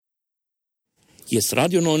Hier ist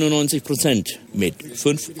Radio 99% mit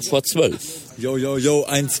 5 vor 12. Jo,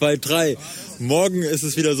 1, 2, 3. Morgen ist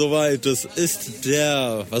es wieder soweit. Das ist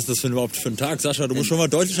was ist das für überhaupt für ein Tag? Sascha, du musst schon mal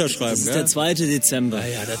deutlicher schreiben. Das ist der 2. Dezember.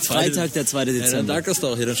 Ja, der Freitag, der 2. Dezember. Ja, dann sag das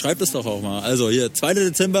doch hier, dann schreib das doch auch mal. Also hier, 2.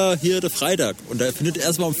 Dezember, hier der Freitag. Und da findet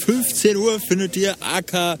erstmal um 15 Uhr findet ihr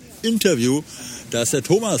AK Interview. Da ist der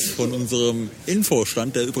Thomas von unserem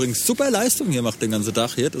Infostand, der übrigens super Leistung hier macht den ganzen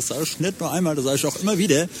Tag hier. Das sage ich nicht nur einmal, das sage ich auch immer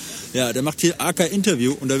wieder. Ja, der macht hier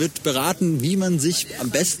AK-Interview und da wird beraten, wie man sich am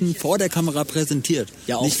besten vor der Kamera präsentiert.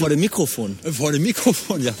 Ja, auch nicht vor dem Mikrofon. Vor dem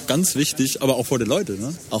Mikrofon, ja, ganz wichtig, aber auch vor den Leuten,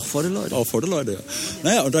 ne? Auch vor den Leuten. Auch vor den Leuten, ja.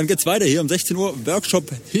 Naja, und dann geht's weiter hier um 16 Uhr,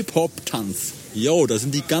 Workshop Hip-Hop-Tanz. Jo, da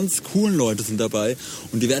sind die ganz coolen Leute sind dabei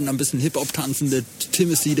und die werden da ein bisschen Hip-Hop tanzen. Der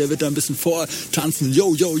Timothy, der wird da ein bisschen vortanzen.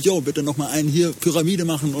 Jo, wird dann nochmal einen hier Pyramide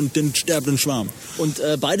machen und den sterbenden Schwarm. Und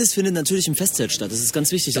beides findet natürlich im Festzelt statt. Das ist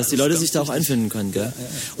ganz wichtig, dass die Leute sich da auch einfinden können. Gell? Ja.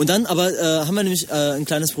 Und dann aber haben wir nämlich ein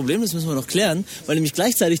kleines Problem, das müssen wir noch klären, weil nämlich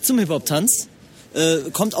gleichzeitig zum Hip-Hop-Tanz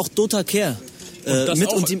kommt auch Dota Kehr.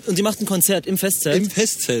 Und die macht ein Konzert im Festzelt. Im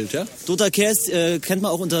Festzelt, ja. Dota Kehr kennt man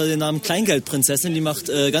auch unter dem Namen Kleingeldprinzessin. Die macht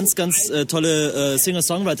ganz tolle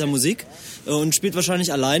Singer-Songwriter-Musik und spielt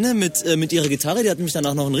wahrscheinlich alleine mit ihrer Gitarre. Die hat nämlich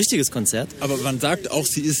danach noch ein richtiges Konzert. Aber man sagt auch,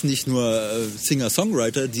 sie ist nicht nur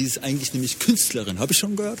Singer-Songwriter, die ist eigentlich nämlich Künstlerin. Habe ich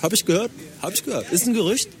schon gehört? Habe ich gehört? Ist ein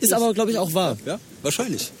Gerücht, ist aber, glaube ich, auch wahr. Ja,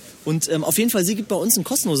 wahrscheinlich. Und auf jeden Fall, sie gibt bei uns ein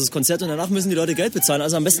kostenloses Konzert und danach müssen die Leute Geld bezahlen.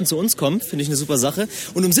 Also am besten zu uns kommen, finde ich eine super Sache.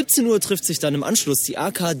 Und um 17 Uhr trifft sich dann im Anschluss die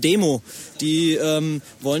AK-Demo. Die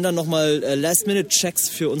wollen dann nochmal Last-Minute-Checks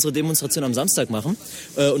für unsere Demonstration am Samstag machen.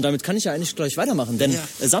 Und damit kann ich ja eigentlich gleich weitermachen. Denn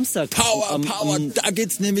Samstag... Power, da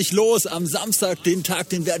geht's nämlich los. Am Samstag, den Tag,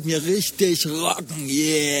 den werden wir richtig rocken.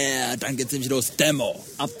 Yeah, dann geht's nämlich los. Demo.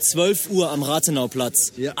 Ab 12 Uhr am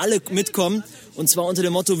Rathenauplatz. Ja. Alle mitkommen. Und zwar unter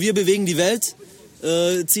dem Motto, wir bewegen die Welt.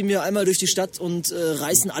 Ziehen wir einmal durch die Stadt und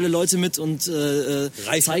reißen alle Leute mit und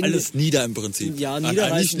reißen zeigen alles nieder im Prinzip. Ja,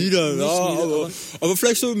 niederreißen. Nicht nieder, aber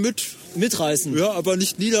vielleicht so mitreißen. Ja, aber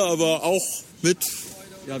nicht nieder, aber auch mit.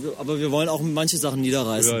 Ja, aber wir wollen auch manche Sachen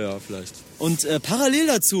niederreißen. Ja, vielleicht. Und parallel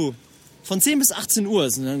dazu, von 10 bis 18 Uhr,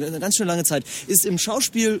 das ist eine ganz schön lange Zeit, ist im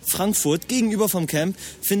Schauspiel Frankfurt gegenüber vom Camp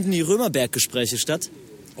finden die Römerberg-Gespräche statt.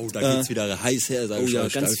 Oh, da geht's wieder heiß her, sag ich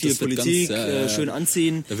euch. Ganz viel Politik, schön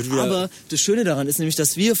anziehen. Aber das Schöne daran ist nämlich,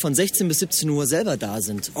 dass wir von 16 bis 17 Uhr selber da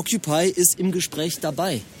sind. Occupy ist im Gespräch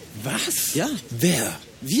dabei. Was? Ja. Wer?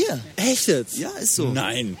 Wir. Echt jetzt? Ja, ist so.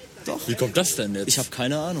 Nein. Doch. Wie kommt das denn jetzt? Ich habe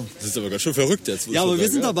keine Ahnung. Das ist aber ganz schön verrückt jetzt. Ja, aber wir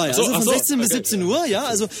sind dabei. Also von 16 bis 17 Uhr, ja,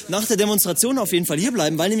 also nach der Demonstration auf jeden Fall hier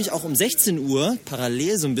bleiben, weil nämlich auch um 16 Uhr,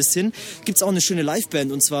 parallel so ein bisschen, gibt's auch eine schöne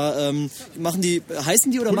Liveband und zwar machen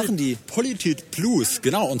die Politit Blues,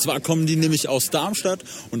 genau. Und zwar kommen die nämlich aus Darmstadt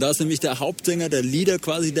und da ist nämlich der Hauptsänger, der Leader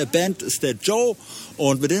quasi der Band ist der Joe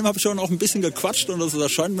und mit dem habe ich schon auch ein bisschen gequatscht und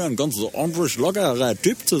das scheint mir ein ganz so ordentlich lockerer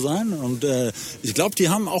Typ zu sein und ich glaube, die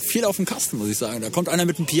haben auch viel auf dem Kasten, muss ich sagen. Da kommt einer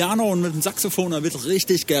mit einem Piano und mit dem Saxophon, da wird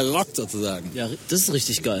richtig gerockt sozusagen. Ja, das ist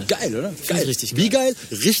richtig geil. Geil, oder? Geil. Richtig geil. Wie geil?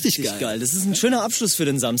 Richtig geil. Das ist ein schöner Abschluss für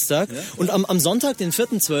den Samstag. Ja? Und am Sonntag, den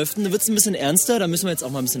 4.12., wird es ein bisschen ernster. Da müssen wir jetzt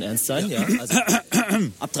auch mal ein bisschen ernst sein. Ja? Also,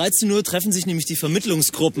 ab 13 Uhr treffen sich nämlich die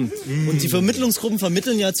Vermittlungsgruppen. Und die Vermittlungsgruppen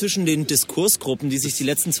vermitteln ja zwischen den Diskursgruppen, die sich die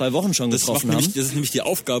letzten 2 Wochen schon getroffen haben. Das ist nämlich die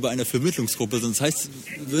Aufgabe einer Vermittlungsgruppe. Sonst heißt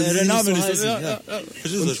der Name nicht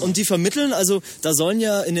so. Und die vermitteln, also da sollen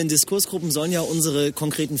ja in den Diskursgruppen unsere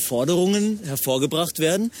konkreten Forderungen hervorgebracht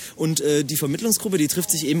werden und die Vermittlungsgruppe, die trifft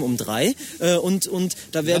sich eben um 3 und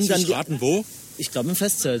da werden dann... raten, wo? Ich glaube im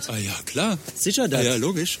Festzelt. Ah ja, klar. Sicher das? Ja,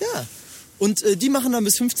 logisch. Ja. Und die machen dann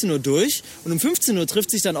bis 15 Uhr durch und um 15 Uhr trifft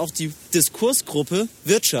sich dann auch die Diskursgruppe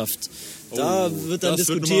Wirtschaft. Da wird dann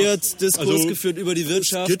Diskurs geführt über die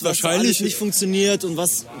Wirtschaft, was alles nicht funktioniert und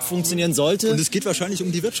was funktionieren sollte. Und es geht wahrscheinlich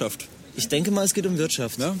um die Wirtschaft. Ich denke mal, es geht um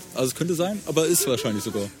Wirtschaft. Ja, also es könnte sein, aber ist wahrscheinlich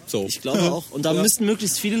sogar so. Ich glaube auch. Und da müssten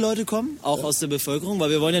möglichst viele Leute kommen, auch aus der Bevölkerung, weil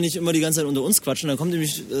wir wollen ja nicht immer die ganze Zeit unter uns quatschen. Dann kommt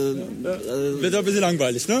nämlich... wird ein bisschen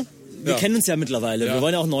langweilig, ne? Wir kennen uns ja mittlerweile. Ja. Wir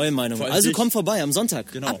wollen ja auch neue Meinungen. Also kommt vorbei am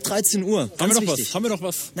Sonntag. Genau. Ab 13 Uhr. Haben wir noch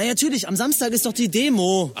was? Na natürlich, am Samstag ist doch die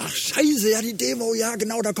Demo. Ach scheiße, ja die Demo, ja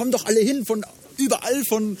genau. Da kommen doch alle hin von überall,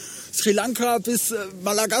 von Sri Lanka bis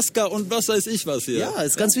Madagaskar und was weiß ich was hier. Ja,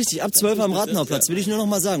 ist ganz wichtig. Ab 12 am Rathenauplatz, will ich nur noch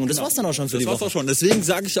mal sagen. Und das war's dann auch schon für die Woche. Das war's auch schon. Deswegen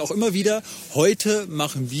sage ich auch immer wieder, heute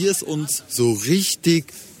machen wir es uns so richtig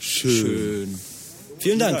schön.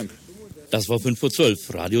 Vielen Dank. Das war 5 vor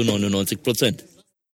 12, Radio 99%.